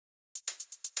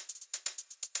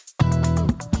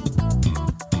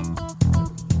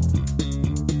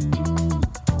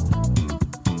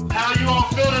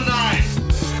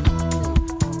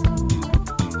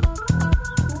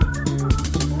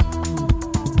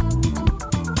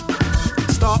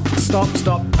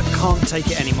Stop. I can't take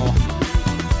it anymore.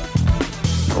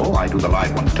 Oh, I do the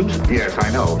live ones too. Yes, I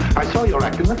know. I saw your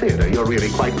act in the theater. You're really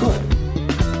quite good.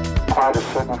 Quite a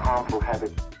certain harmful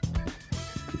habit.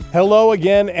 Hello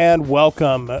again and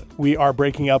welcome. We are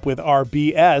breaking up with our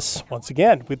BS once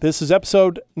again. This is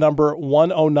episode number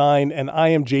 109, and I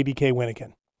am JDK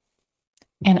Winnikin.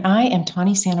 And I am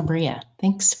Tawny Santabria.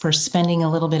 Thanks for spending a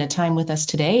little bit of time with us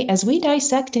today as we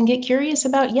dissect and get curious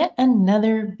about yet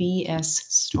another BS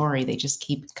story. They just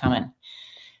keep coming.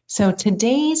 So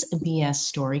today's BS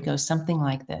story goes something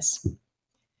like this.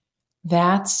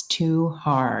 That's too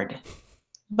hard.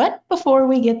 But before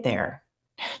we get there,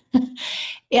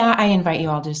 I invite you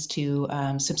all just to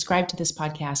subscribe to this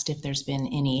podcast if there's been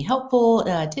any helpful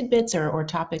tidbits or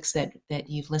topics that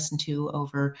you've listened to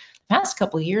over the past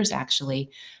couple of years, actually.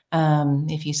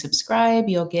 If you subscribe,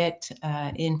 you'll get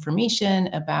information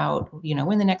about,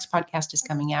 when the next podcast is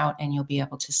coming out, and you'll be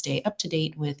able to stay up to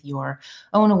date with your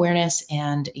own awareness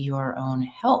and your own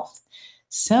health.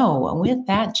 So with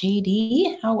that,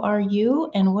 JD, how are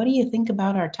you? And what do you think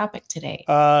about our topic today?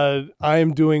 I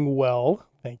am doing well.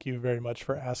 Thank you very much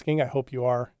for asking. I hope you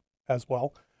are as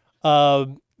well.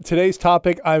 Today's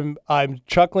topic, I'm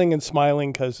chuckling and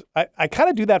smiling because I kind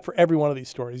of do that for every one of these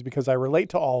stories because I relate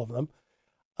to all of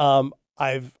them.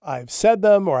 I've said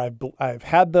them, or I've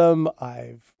had them.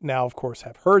 I've now, of course,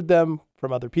 have heard them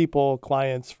from other people,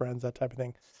 clients, friends, that type of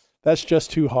thing. That's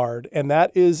just too hard. And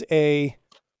that is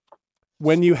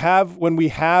when we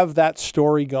have that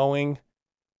story going,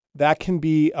 that can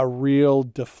be a real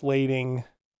deflating,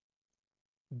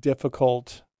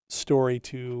 difficult story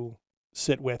to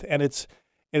sit with. And it's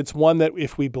one that,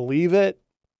 if we believe it,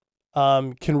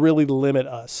 can really limit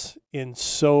us in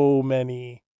so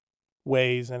many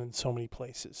ways and in so many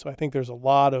places. So I think there's a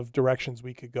lot of directions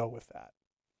we could go with that.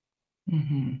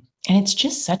 Mm-hmm. And it's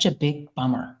just such a big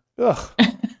bummer. Ugh,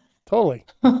 totally.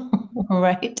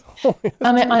 Right.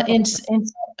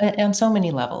 On so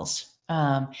many levels.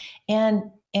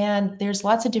 And there's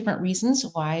lots of different reasons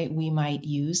why we might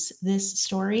use this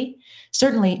story.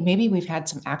 Certainly, maybe we've had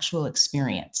some actual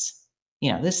experience.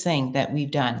 This thing that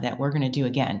we've done that we're going to do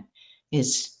again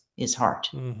is hard.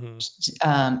 Mm-hmm.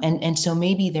 And so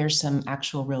maybe there's some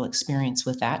actual real experience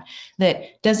with that.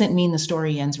 That doesn't mean the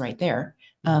story ends right there.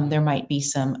 There might be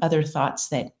some other thoughts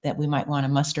that we might want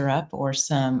to muster up, or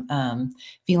some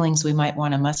feelings we might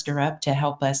want to muster up to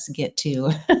help us get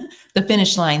to the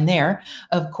finish line there,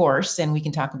 of course. And we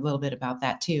can talk a little bit about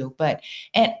that too. But,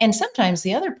 and sometimes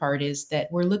the other part is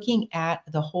that we're looking at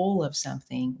the whole of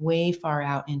something way far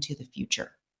out into the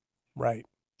future. Right.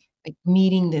 Like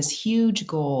meeting this huge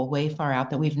goal way far out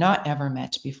that we've not ever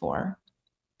met before.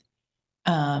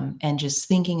 And just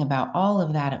thinking about all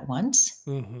of that at once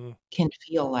can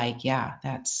feel like,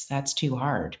 that's too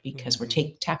hard, because we're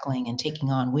tackling and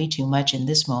taking on way too much in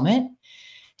this moment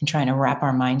and trying to wrap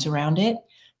our minds around it.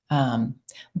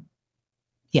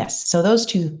 Yes. So those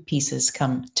two pieces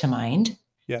come to mind.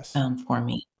 Yes. For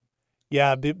me.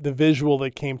 Yeah. The visual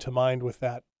that came to mind with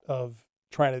that, of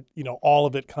trying to, all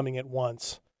of it coming at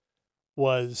once,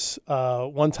 was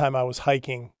one time I was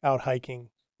out hiking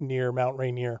near Mount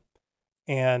Rainier.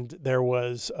 And there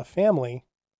was a family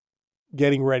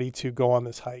getting ready to go on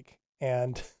this hike.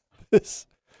 And this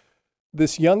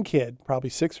young kid, probably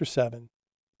 6 or 7,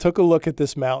 took a look at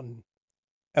this mountain.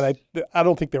 And I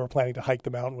don't think they were planning to hike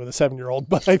the mountain with a 7-year-old,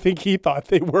 but I think he thought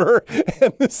they were.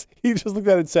 And he just looked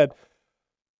at it and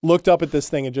looked up at this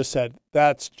thing and just said,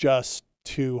 "That's just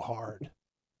too hard."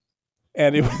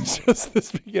 And it was just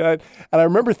this, and I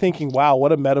remember thinking, wow,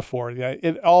 what a metaphor.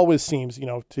 It always seems,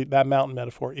 to that mountain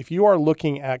metaphor, if you are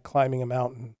looking at climbing a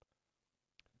mountain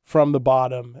from the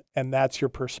bottom, and that's your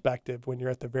perspective when you're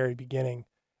at the very beginning,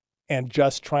 and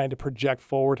just trying to project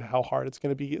forward how hard it's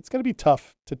going to be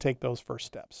tough to take those first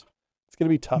steps. It's going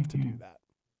to be tough to do that.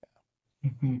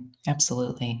 Mm-hmm.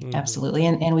 Absolutely. Mm-hmm. Absolutely.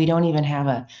 And we don't even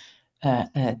have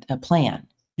a plan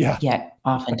yet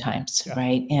oftentimes,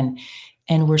 right?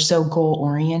 And we're so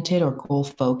goal-oriented or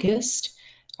goal-focused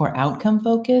or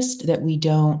outcome-focused that we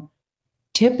don't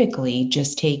typically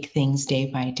just take things day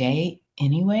by day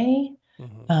anyway.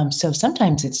 Mm-hmm. So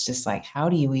sometimes it's just like, how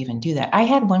do you even do that? I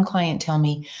had one client tell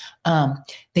me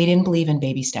they didn't believe in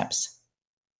baby steps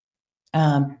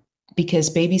because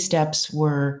baby steps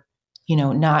were,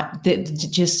 not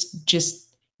just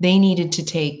they needed to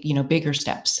take, bigger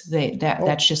steps.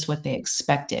 That's just what they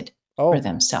expected. For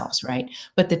themselves, right?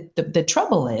 But the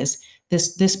trouble is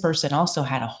this person also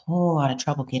had a whole lot of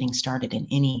trouble getting started in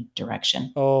any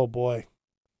direction. Oh boy.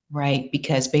 Right,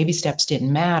 because baby steps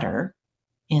didn't matter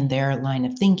in their line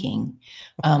of thinking.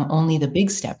 Only the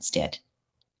big steps did.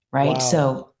 Right. Wow.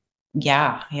 So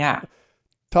yeah.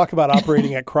 talk about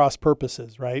operating at cross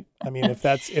purposes, right? I mean, if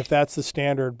that's the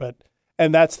standard,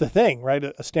 and that's the thing, right?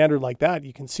 A standard like that,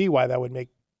 you can see why that would make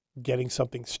getting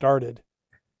something started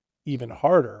even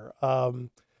harder.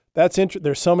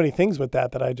 There's so many things with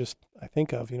that I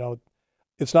think of.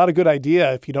 It's not a good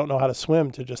idea if you don't know how to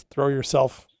swim to just throw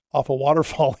yourself off a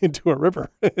waterfall into a river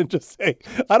and just say,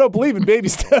 I don't believe in baby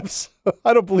steps.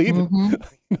 I don't believe in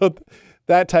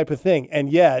that type of thing. And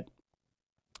yet,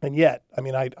 I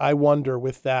mean, I wonder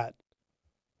with that,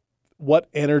 what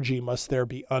energy must there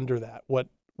be under that?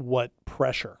 What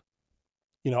pressure?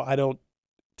 I don't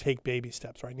take baby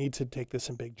steps, or I need to take this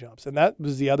in big jumps. And that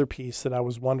was the other piece that I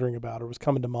was wondering about, or was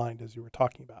coming to mind as you were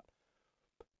talking about.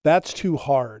 That's too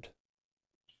hard.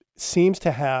 Seems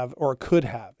to have, or could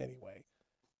have anyway,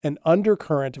 an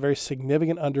undercurrent, a very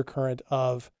significant undercurrent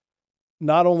of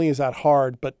not only is that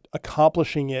hard, but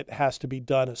accomplishing it has to be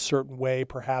done a certain way,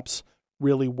 perhaps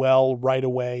really well right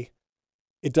away.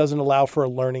 It doesn't allow for a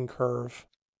learning curve.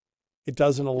 It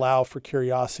doesn't allow for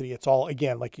curiosity. It's all,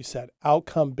 again, like you said,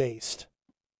 outcome based.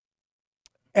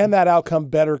 And that outcome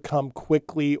better come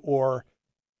quickly or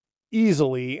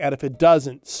easily. And if it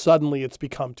doesn't, suddenly it's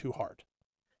become too hard.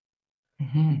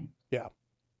 Mm-hmm. Yeah.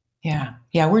 Yeah.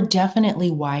 Yeah. We're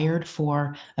definitely wired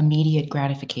for immediate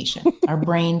gratification. Our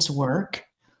brains work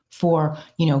for,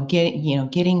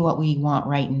 getting what we want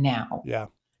right now. Yeah.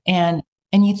 And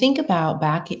you think about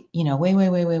back,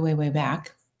 way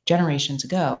back, generations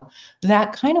ago,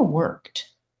 that kind of worked.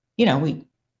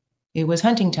 It was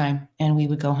hunting time and we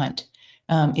would go hunt.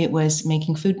 It was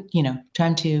making food,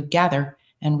 time to gather,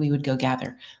 and we would go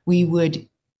gather. We would,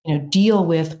 deal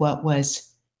with what was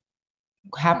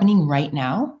happening right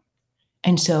now.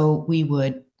 And so we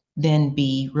would then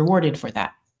be rewarded for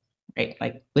that, right?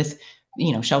 Like with,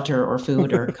 shelter or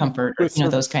food or comfort or,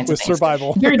 those kinds of things. With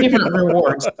survival. Very different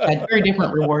rewards, very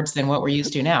different rewards than what we're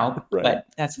used to now, right. But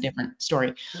that's a different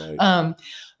story. Right.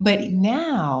 But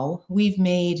now we've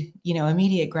made,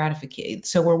 immediate gratification.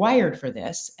 So we're wired for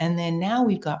this. And then now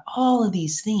we've got all of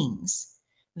these things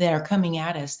that are coming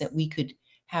at us that we could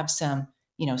have some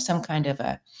kind of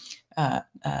a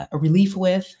relief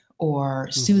with, or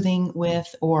soothing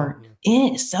with, or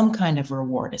in some kind of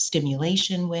reward, a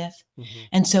stimulation with.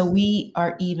 And so we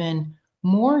are even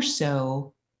more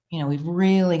so, we've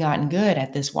really gotten good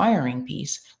at this wiring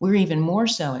piece. We're even more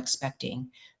so expecting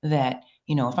that,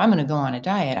 if I'm going to go on a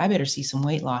diet, I better see some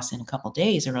weight loss in a couple of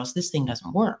days, or else this thing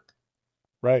doesn't work.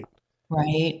 Right.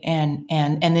 Right. And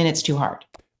then it's too hard.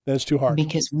 That's too hard.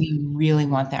 Because we really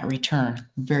want that return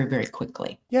very, very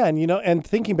quickly. Yeah. And, and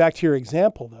thinking back to your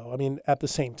example, though, I mean, at the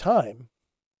same time,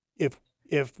 if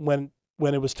when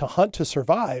it was to hunt to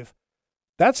survive,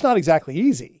 that's not exactly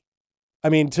easy. I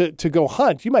mean, to go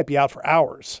hunt, you might be out for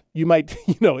hours. You might,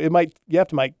 might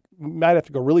have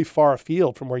to go really far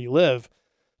afield from where you live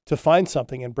to find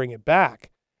something and bring it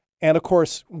back. And of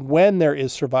course, when there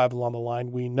is survival on the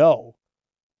line, we know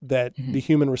that the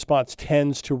human response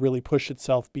tends to really push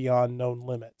itself beyond known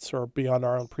limits, or beyond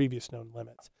our own previous known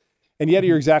limits. And yet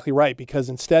you're exactly right, because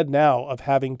instead now of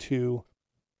having to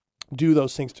do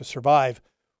those things to survive,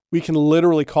 we can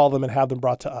literally call them and have them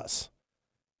brought to us.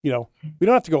 We don't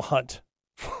have to go hunt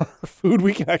for food.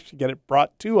 We can actually get it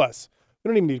brought to us. We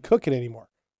don't even need to cook it anymore.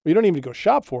 We don't even need to go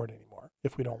shop for it anymore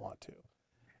if we don't want to.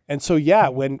 And so, yeah,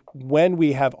 when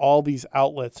we have all these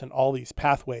outlets and all these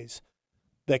pathways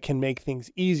that can make things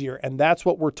easier, and that's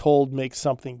what we're told makes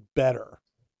something better.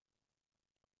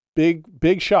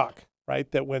 Big shock,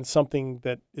 right? That when something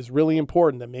that is really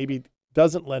important that maybe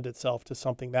doesn't lend itself to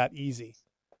something that easy,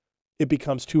 it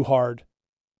becomes too hard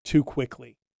too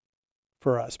quickly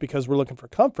for us, because we're looking for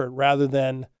comfort rather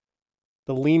than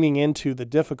the leaning into the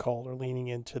difficult or leaning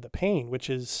into the pain, which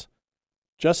is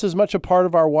just as much a part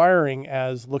of our wiring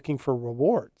as looking for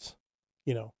rewards,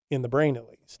 in the brain at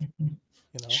least.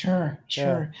 Sure.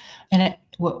 Yeah. And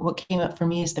what came up for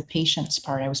me is the patience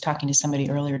part. I was talking to somebody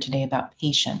earlier today about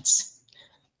patience.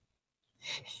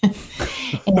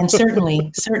 And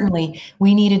certainly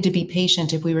we needed to be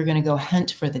patient if we were going to go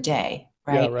hunt for the day,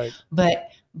 right? Yeah, right.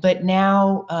 But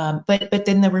now, but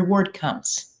then the reward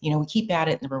comes. We keep at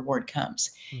it and the reward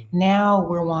comes. Now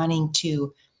we're wanting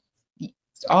to,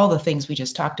 all the things we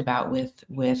just talked about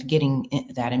with getting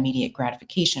that immediate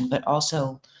gratification, but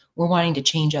also we're wanting to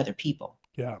change other people.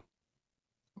 Yeah.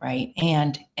 Right.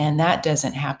 And that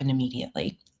doesn't happen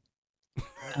immediately.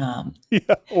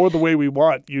 Yeah, or the way we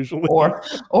want usually.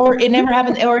 Or it never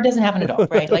happens, or it doesn't happen at all,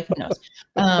 right? Like, who knows?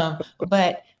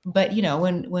 But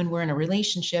when we're in a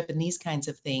relationship and these kinds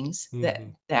of things,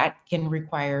 that can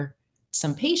require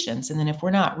some patience. And then if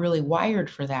we're not really wired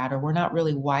for that, or we're not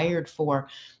really wired for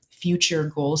future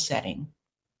goal setting.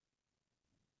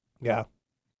 Yeah.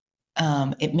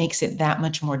 it makes it that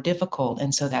much more difficult.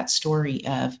 And so that story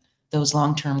of those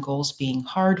long-term goals being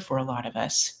hard for a lot of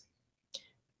us,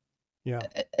 Yeah.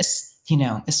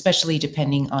 Especially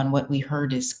depending on what we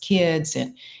heard as kids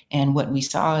and what we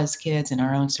saw as kids and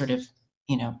our own sort of,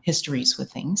 histories with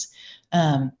things,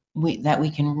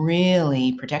 we can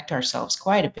really protect ourselves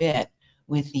quite a bit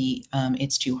with the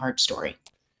it's too hard story.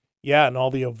 Yeah, and all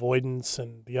the avoidance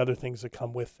and the other things that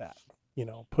come with that,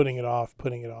 putting it off,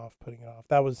 putting it off, putting it off.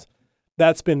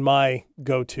 That's been my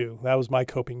go-to. That was my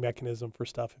coping mechanism for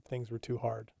stuff if things were too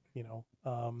hard,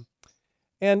 and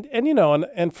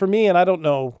for me, and I don't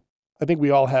know, I think we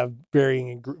all have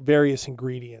various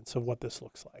ingredients of what this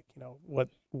looks like.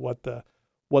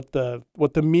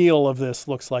 What the meal of this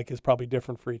looks like is probably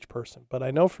different for each person. But I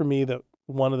know for me that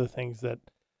one of the things that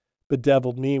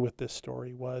bedeviled me with this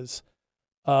story was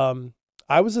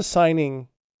I was assigning,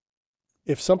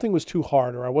 if something was too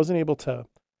hard or I wasn't able to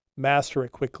master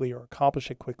it quickly or accomplish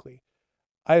it quickly,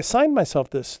 I assigned myself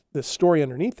this story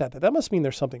underneath that must mean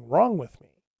there's something wrong with me.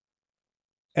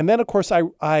 And then, of course,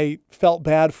 I felt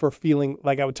bad for feeling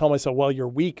like I would tell myself, well, you're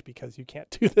weak because you can't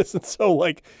do this. And so,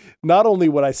 like, not only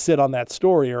would I sit on that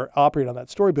story or operate on that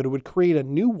story, but it would create a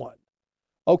new one.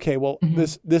 Okay, well,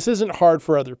 this isn't hard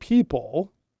for other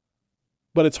people,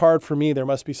 but it's hard for me. There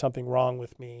must be something wrong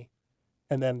with me.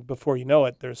 And then before you know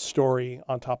it, there's story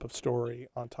on top of story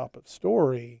on top of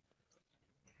story.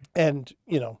 And,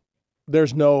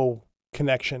 there's no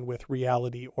connection with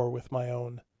reality or with my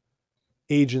own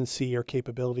agency or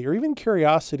capability or even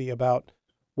curiosity about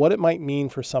what it might mean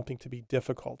for something to be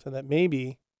difficult, and that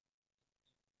maybe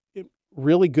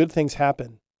really good things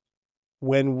happen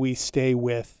when we stay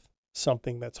with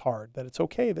something that's hard, that it's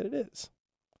okay that it is.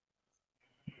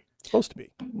 It's supposed to be.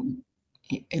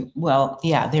 Well,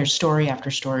 yeah, there's story after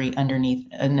story underneath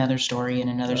another story and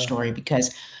another story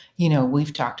because,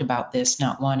 we've talked about this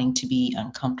not wanting to be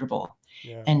uncomfortable.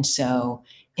 Yeah. And so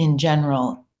in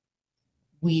general,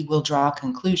 we will draw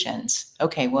conclusions.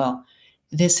 Okay, well,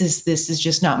 this is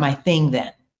just not my thing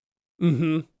then.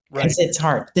 Mm-hmm. Right. Because it's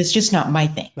hard. It's just not my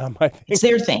thing. Not my thing. It's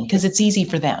their thing because it's easy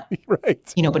for them.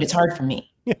 Right. But it's hard for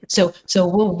me. Yeah. So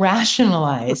we'll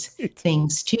rationalize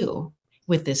things too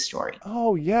with this story.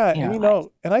 Oh yeah. And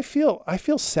and I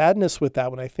feel sadness with that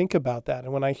when I think about that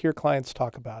and when I hear clients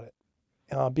talk about it,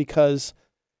 because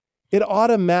it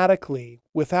automatically,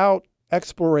 without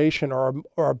exploration or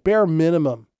a bare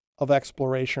minimum of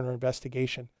exploration or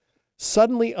investigation,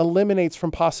 suddenly eliminates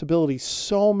from possibility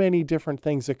so many different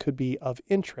things that could be of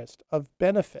interest, of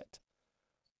benefit,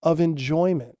 of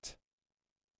enjoyment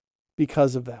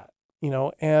because of that,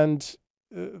 and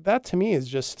that to me is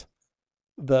just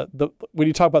the when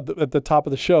you talk about at the top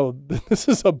of the show, this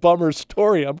is a bummer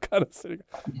story. I'm kind of sitting,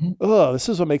 this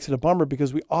is what makes it a bummer,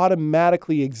 because we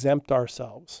automatically exempt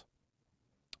ourselves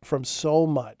from so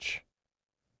much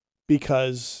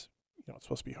because it's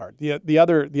supposed to be hard. The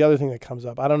other thing that comes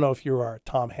up, I don't know if you are a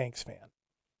Tom Hanks fan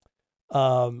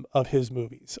of his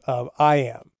movies. I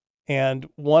am. And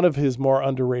one of his more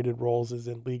underrated roles is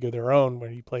in League of Their Own, where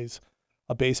he plays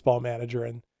a baseball manager,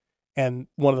 and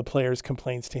one of the players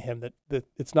complains to him that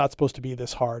it's not supposed to be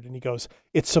this hard. And he goes,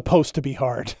 it's supposed to be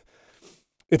hard.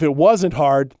 If it wasn't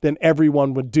hard, then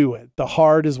everyone would do it. The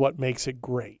hard is what makes it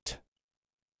great.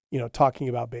 Talking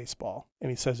about baseball. And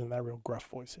he says in that real gruff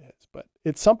voice of his. But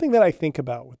it's something that I think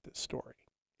about with this story,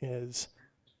 is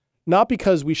not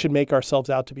because we should make ourselves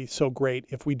out to be so great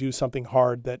if we do something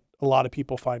hard that a lot of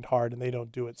people find hard and they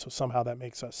don't do it. So somehow that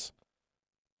makes us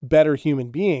better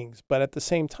human beings. But at the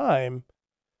same time,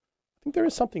 I think there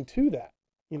is something to that.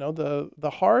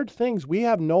 The hard things, we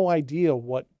have no idea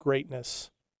what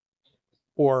greatness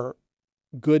or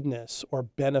goodness or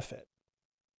benefit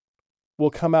will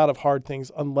come out of hard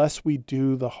things unless we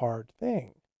do the hard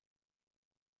thing.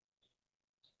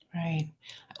 Right.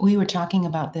 We were talking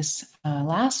about this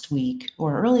last week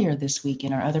or earlier this week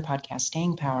in our other podcast,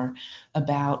 Staying Power,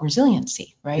 about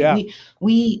resiliency, right? Yeah.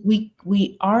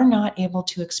 We are not able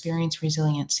to experience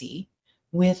resiliency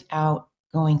without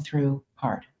going through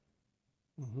hard.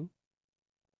 Mm-hmm.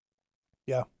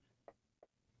 Yeah.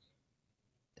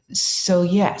 So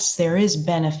yes, there is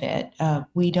benefit.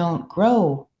 We don't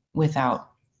grow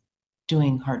without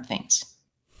doing hard things.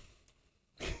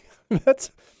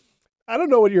 I don't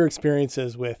know what your experience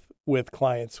is with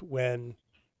clients when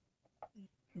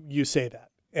you say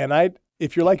that. And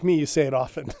if you're like me, you say it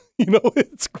often.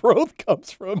 It's growth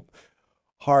comes from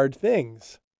hard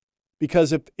things.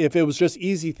 Because if it was just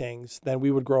easy things, then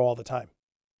we would grow all the time.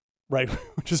 Right? We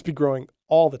would just be growing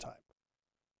all the time.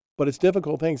 But it's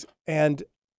difficult things. And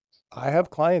I have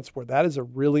clients where that is a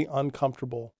really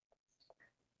uncomfortable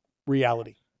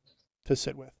reality to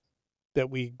sit with. that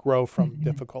we grow from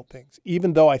difficult things,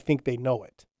 even though I think they know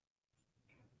it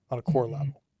on a core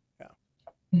level. Yeah.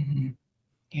 Mm-hmm.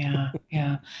 Yeah.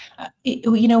 Yeah.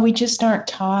 You know, we just aren't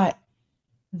taught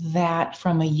that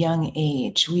from a young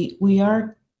age. We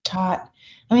are taught.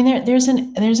 I mean, there's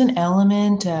an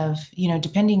element of, you know,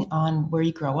 depending on where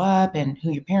you grow up and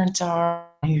who your parents are,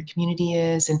 who your community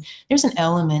is, and there's an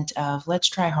element of let's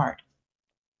try hard.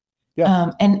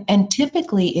 Yeah. And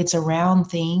typically it's around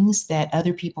things that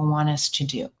other people want us to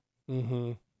do.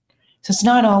 Mm-hmm. So it's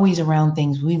not always around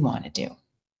things we want to do.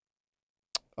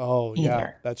 Oh, either.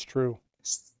 yeah, that's true.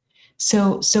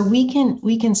 So we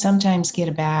can sometimes get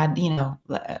a bad, you know,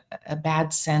 a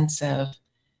bad sense of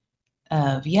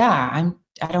yeah,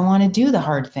 I don't want to do the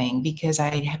hard thing because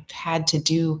I have had to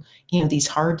do, you know, these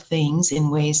hard things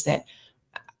in ways that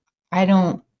I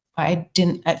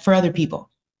didn't for other people.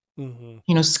 Mm-hmm.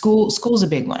 You know, school's a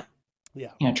big one.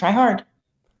 Yeah. You know, try hard.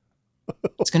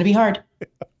 It's going to be hard.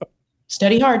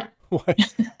 Study hard.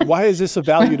 Why is this of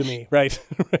value to me? Right.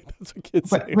 Right. That's what kids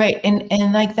say. Right.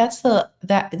 And like that's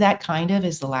that kind of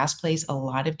is the last place a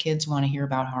lot of kids want to hear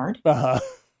about hard. Uh-huh.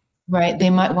 Right. They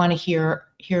might want to hear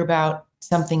about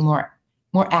something more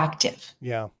active.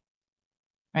 Yeah.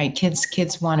 Right.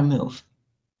 Kids want to move.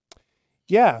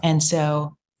 Yeah. And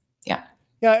so, yeah.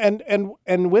 Yeah,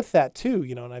 and with that too,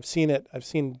 you know, and I've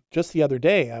seen just the other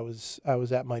day, I was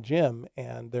at my gym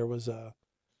and there was a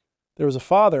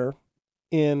father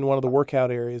in one of the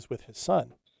workout areas with his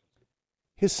son.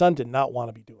 His son did not want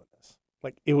to be doing this.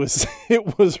 Like it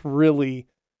was really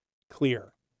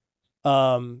clear.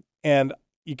 And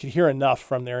you could hear enough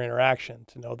from their interaction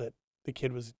to know that the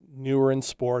kid was newer in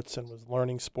sports and was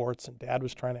learning sports and dad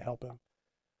was trying to help him.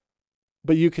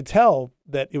 But you could tell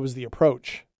that it was the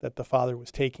approach that the father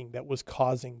was taking that was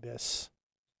causing this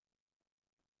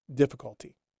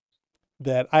difficulty.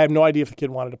 That I have no idea if the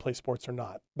kid wanted to play sports or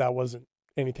not. That wasn't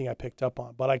anything I picked up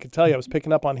on. But I could tell you I was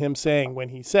picking up on him saying when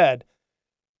he said,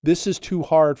 "This is too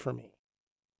hard for me,"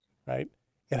 right?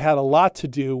 It had a lot to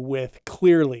do with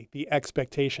clearly the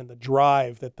expectation, the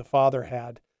drive that the father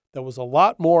had that was a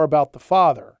lot more about the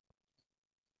father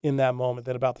in that moment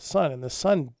than about the son. And the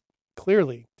son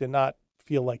clearly did not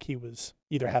feel like he was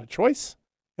either had a choice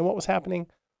in what was happening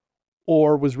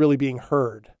or was really being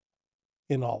heard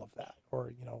in all of that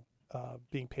or, you know,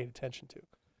 being paid attention to.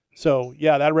 So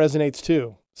yeah, that resonates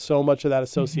too. So much of that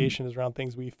association is around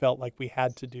things we felt like we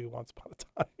had to do once upon a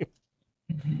time.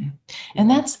 Mm-hmm. And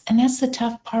that's the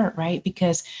tough part, right?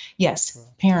 Because yes,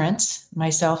 parents,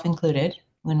 myself included,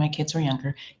 when my kids were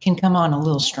younger, can come on a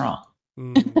little strong.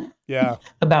 Yeah.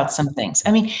 About some things.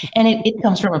 I mean, and it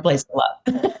comes from a place of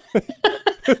love.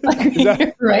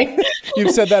 That, right?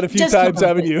 You've said that a few times,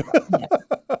 haven't you?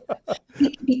 Yeah.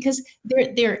 Because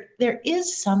there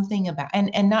is something about,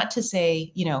 and not to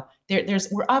say, you know,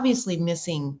 we're obviously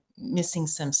missing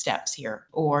some steps here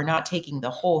or not taking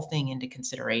the whole thing into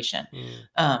consideration.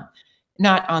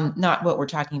 Not what we're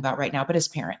talking about right now, but as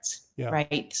parents,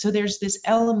 right? So there's this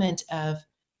element of,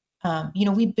 you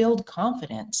know, we build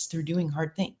confidence through doing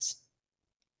hard things.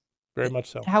 Very much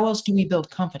so. How else do we build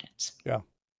confidence? Yeah.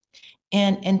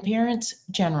 And parents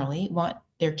generally want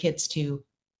their kids to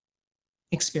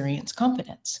experience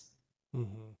confidence.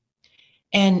 Mm-hmm.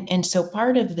 And so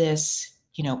part of this,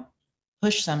 you know,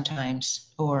 push sometimes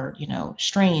or, you know,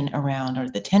 strain around or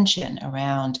the tension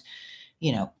around,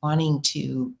 you know, wanting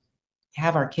to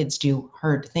have our kids do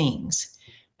hard things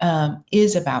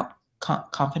is about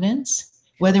confidence,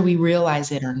 whether we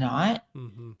realize it or not.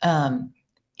 Mm-hmm.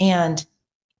 And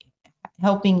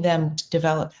helping them to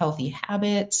develop healthy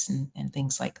habits and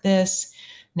things like this.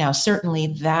 Now, certainly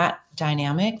that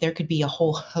dynamic, there could be a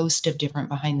whole host of different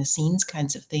behind the scenes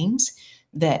kinds of things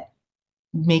that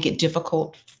make it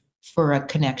difficult for a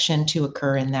connection to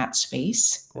occur in that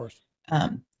space. Of course.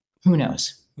 Who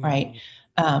knows, right?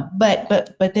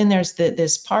 But then there's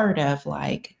this part of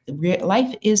like,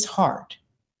 life is hard.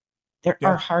 There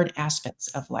are hard aspects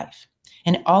of life,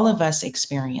 and all of us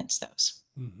experience those.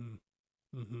 Mm-hmm.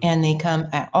 Mm-hmm. And they come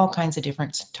at all kinds of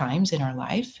different times in our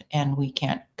life, and we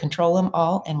can't control them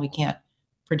all, and we can't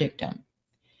predict them.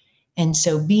 And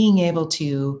so being able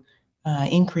to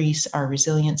increase our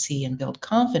resiliency and build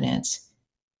confidence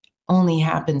only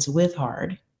happens with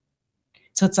hard.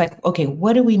 So it's like, okay,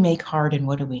 what do we make hard and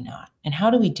what do we not? And how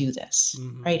do we do this,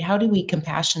 right? How do we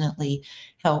compassionately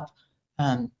help,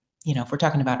 you know, if we're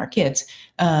talking about our kids,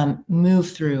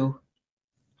 move through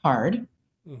hard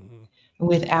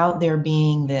without there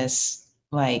being this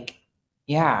like,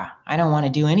 yeah, I don't want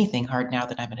to do anything hard now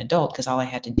that I'm an adult because all I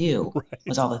had to do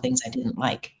was all the things I didn't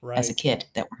like as a kid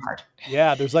that were hard.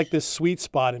 Yeah, there's like this sweet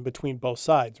spot in between both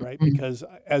sides, right? Because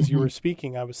as you were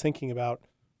speaking, I was thinking about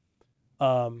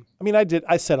I mean,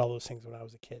 I said all those things when I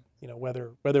was a kid, you know,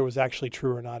 whether it was actually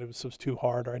true or not, it was too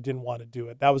hard or I didn't want to do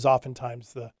it. That was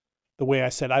oftentimes the way I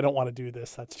said, I don't want to do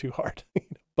this. That's too hard.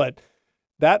 But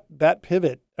that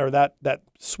pivot or that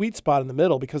sweet spot in the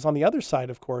middle, because on the other side,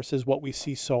 of course, is what we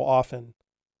see so often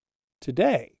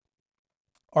today.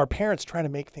 Our parents trying to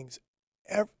make things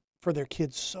for their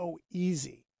kids so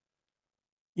easy,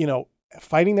 you know,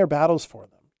 fighting their battles for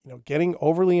them, you know, getting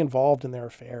overly involved in their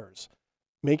affairs,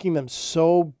 making them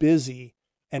so busy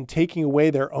and taking away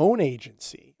their own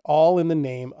agency, all in the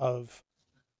name of,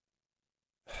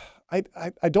 I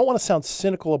don't want to sound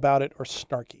cynical about it or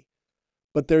snarky,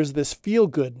 but there's this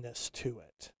feel-goodness to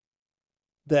it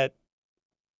that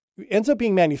ends up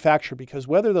being manufactured because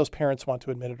whether those parents want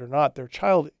to admit it or not, their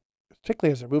child,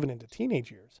 particularly as they're moving into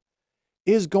teenage years,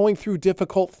 is going through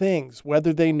difficult things,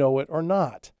 whether they know it or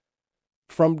not,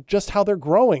 from just how they're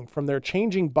growing, from their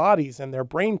changing bodies and their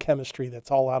brain chemistry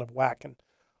that's all out of whack and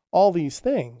all these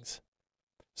things.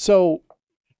 So,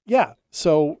 yeah.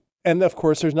 And of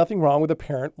course, there's nothing wrong with a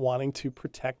parent wanting to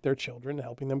protect their children,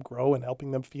 helping them grow and helping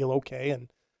them feel okay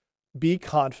and be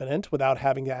confident without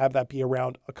having to have that be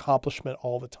around accomplishment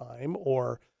all the time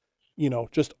or, you know,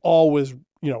 just always,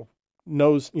 you know,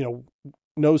 nose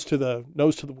to the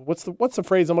what's the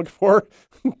phrase I'm looking for?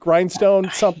 Grindstone,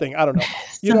 something. I don't know.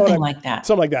 You know Something like that.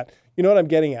 Something like that. You know what I'm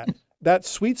getting at? That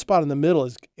sweet spot in the middle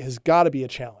has got to be a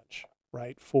challenge,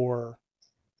 right? For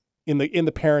in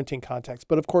the parenting context.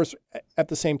 But of course, at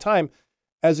the same time,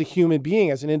 as a human being,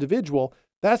 as an individual,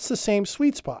 that's the same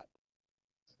sweet spot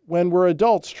when we're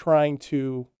adults trying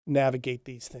to navigate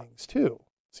these things too,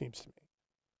 seems to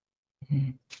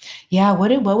me. Yeah.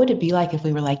 What would it be like if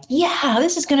we were like, yeah,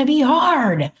 this is going to be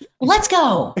hard. Let's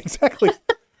go. Exactly.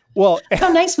 Well, how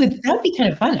nice that would be kind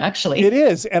of fun, actually. It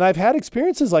is. And I've had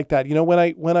experiences like that. You know,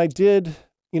 when I did,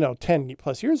 you know, 10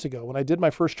 plus years ago, when I did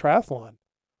my first triathlon,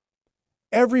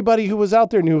 everybody who was out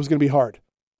there knew it was going to be hard.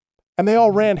 And they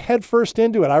all ran headfirst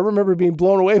into it. I remember being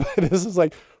blown away by this. It's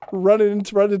like running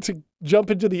to jump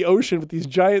into the ocean with these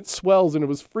giant swells, and it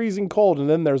was freezing cold. And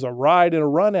then there's a ride and a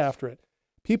run after it.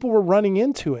 People were running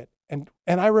into it. And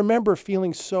I remember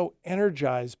feeling so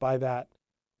energized by that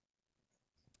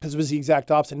because it was the exact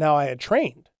opposite. Now I had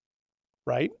trained,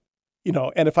 right? You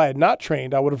know, and if I had not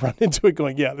trained, I would have run into it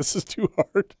going, yeah, this is too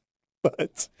hard.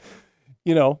 But,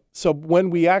 you know, so when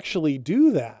we actually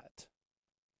do that,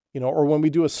 you know, or when we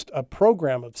do a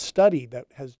program of study that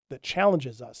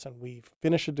challenges us and we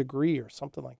finish a degree or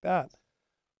something like that,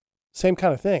 same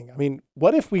kind of thing. I mean,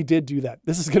 what if we did do that?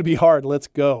 This is going to be hard. Let's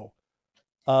go.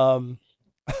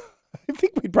 I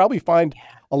think we'd probably find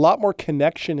a lot more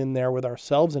connection in there with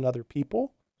ourselves and other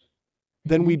people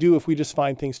than we do if we just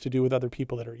find things to do with other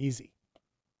people that are easy.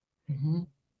 Mm-hmm.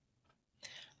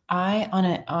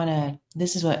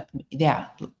 This is what,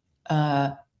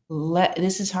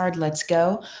 this is hard. Let's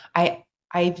go. I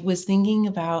was thinking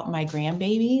about my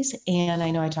grandbabies, and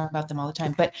I know I talk about them all the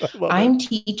time, but I'm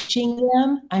teaching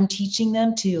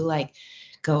them to like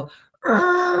go,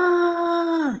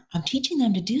 I'm teaching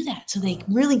them to do that. So they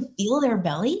really feel their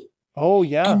belly. Oh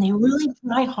yeah. And they really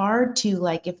try hard to,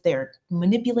 like, if they're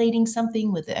manipulating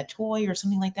something with a toy or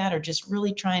something like that, or just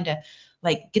really trying to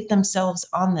like get themselves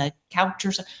on the couch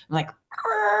or something, I'm like,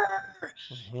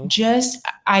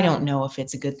 I don't know if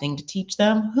it's a good thing to teach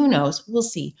them. Who knows? We'll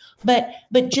see. But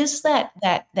just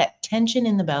that tension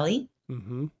in the belly,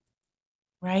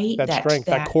 right? That strength,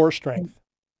 that core strength.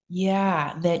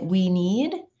 Yeah, that we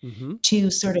need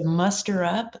to sort of muster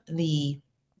up the,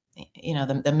 you know,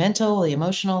 the mental, the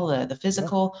emotional, the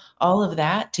physical, all of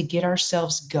that to get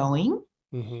ourselves going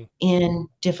in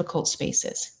difficult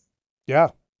spaces. Yeah.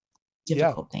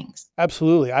 Difficult things.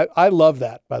 Absolutely. I love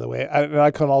that, by the way.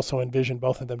 I can also envision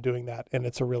both of them doing that. And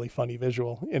it's a really funny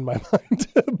visual in my mind.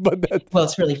 Well,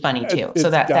 it's really funny too. So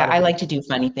that I like to do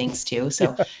funny things too.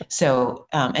 So,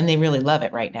 and they really love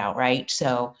it right now. Right.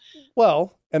 So,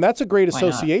 well, and that's a great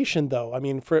association though. I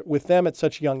mean, with them at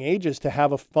such young ages to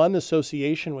have a fun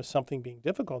association with something being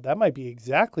difficult, that might be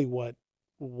exactly what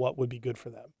would be good for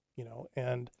them, you know?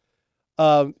 And,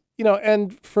 you know,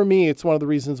 and for me, it's one of the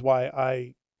reasons why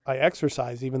I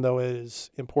exercise, even though it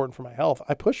is important for my health.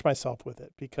 I push myself with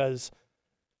it because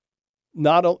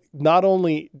not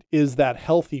only is that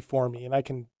healthy for me, and I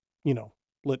can,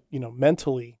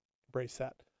 mentally embrace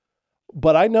that,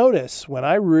 but I notice when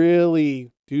I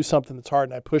really do something that's hard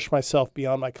and I push myself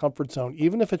beyond my comfort zone,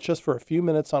 even if it's just for a few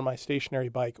minutes on my stationary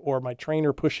bike or my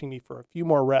trainer pushing me for a few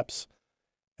more reps,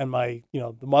 and my,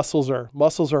 the muscles are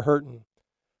hurting.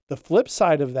 The flip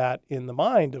side of that in the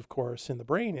mind, of course, in the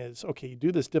brain is, okay, you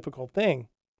do this difficult thing,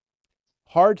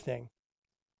 hard thing,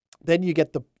 then you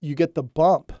get the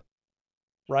bump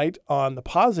right, on the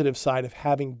positive side of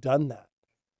having done that.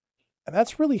 And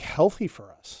that's really healthy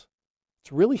for us.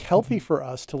 It's really healthy for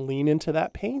us to lean into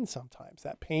that pain sometimes,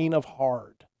 that pain of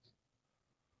hard.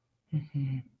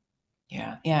 Mm-hmm.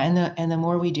 Yeah. Yeah. And the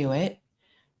more we do it,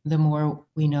 the more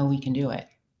we know we can do it.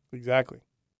 Exactly.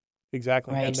 Right.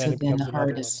 And then So it then becomes the another hard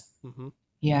level. is, Mm-hmm.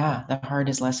 yeah, the hard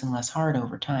is less and less hard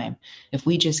over time. If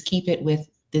we just keep it with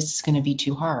this is going to be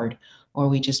too hard, or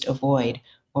we just avoid,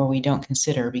 or we don't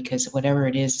consider because whatever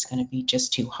it is going to be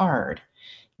just too hard,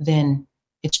 then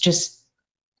it's just,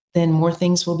 then more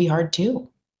things will be hard too.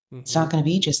 Mm-hmm. It's not going to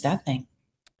be just that thing.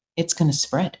 It's going to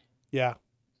spread. Yeah.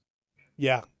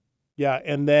 Yeah. Yeah.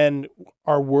 And then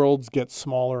our worlds get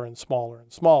smaller and smaller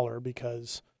and smaller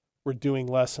because we're doing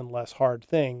less and less hard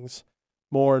things,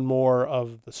 more and more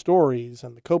of the stories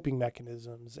and the coping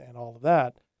mechanisms and all of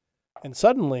that. And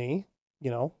suddenly,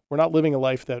 we're not living a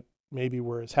life that maybe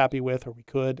we're as happy with or we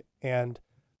could. And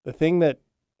the thing that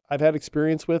I've had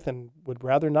experience with and would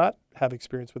rather not have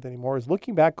experience with anymore is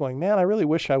looking back going, man, I really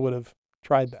wish I would have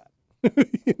tried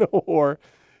that, or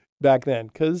back then.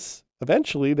 Because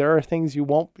eventually there are things you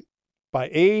won't, by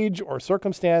age or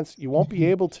circumstance, you won't be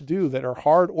able to do that are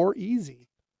hard or easy.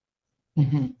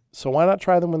 Mm-hmm. So why not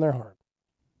try them when they're hard?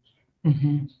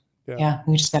 Mm-hmm. Yeah,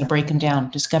 we just got to break them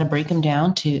down. Just got to break them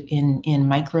down to in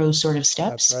micro sort of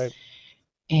steps. That's right.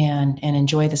 And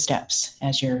enjoy the steps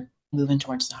as you're moving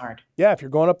towards the hard. Yeah, if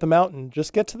you're going up the mountain,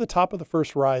 just get to the top of the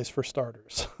first rise for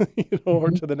starters,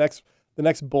 or to the next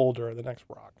boulder or the next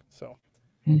rock. So,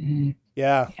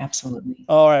 yeah, absolutely.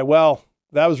 All right, well,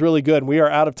 that was really good. We are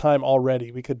out of time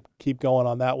already. We could keep going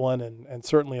on that one, and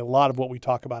certainly a lot of what we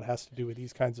talk about has to do with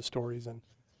these kinds of stories and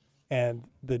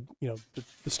the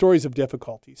stories of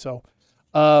difficulty. So,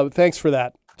 thanks for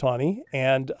that, Tawny,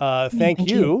 and thank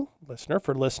you, listener,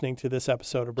 for listening to this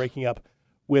episode of Breaking Up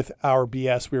with Our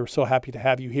BS. We were so happy to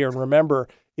have you here. And remember,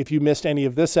 if you missed any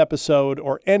of this episode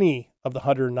or any of the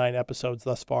 109 episodes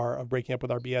thus far of Breaking Up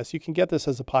with Our BS, you can get this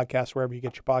as a podcast wherever you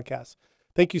get your podcasts.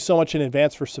 Thank you so much in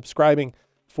advance for subscribing,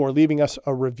 for leaving us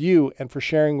a review, and for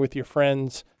sharing with your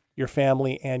friends, your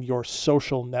family, and your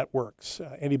social networks.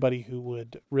 Anybody who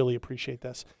would really appreciate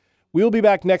this. We will be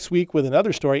back next week with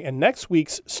another story, and next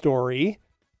week's story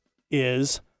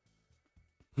is,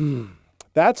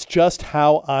 That's Just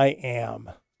How I Am.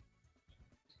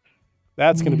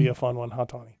 That's going to be a fun one, huh,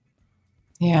 Tawny?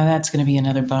 Yeah, that's going to be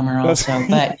another bummer also,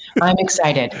 but I'm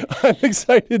excited. I'm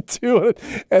excited too,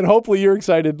 and hopefully you're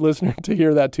excited, listener, to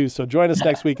hear that too. So join us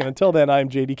next week, and until then, I'm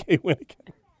JDK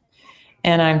Winnigan.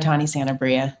 And I'm Tawny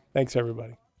Santabria. Thanks,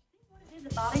 everybody. What is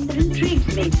it about him that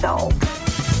intrigues me so?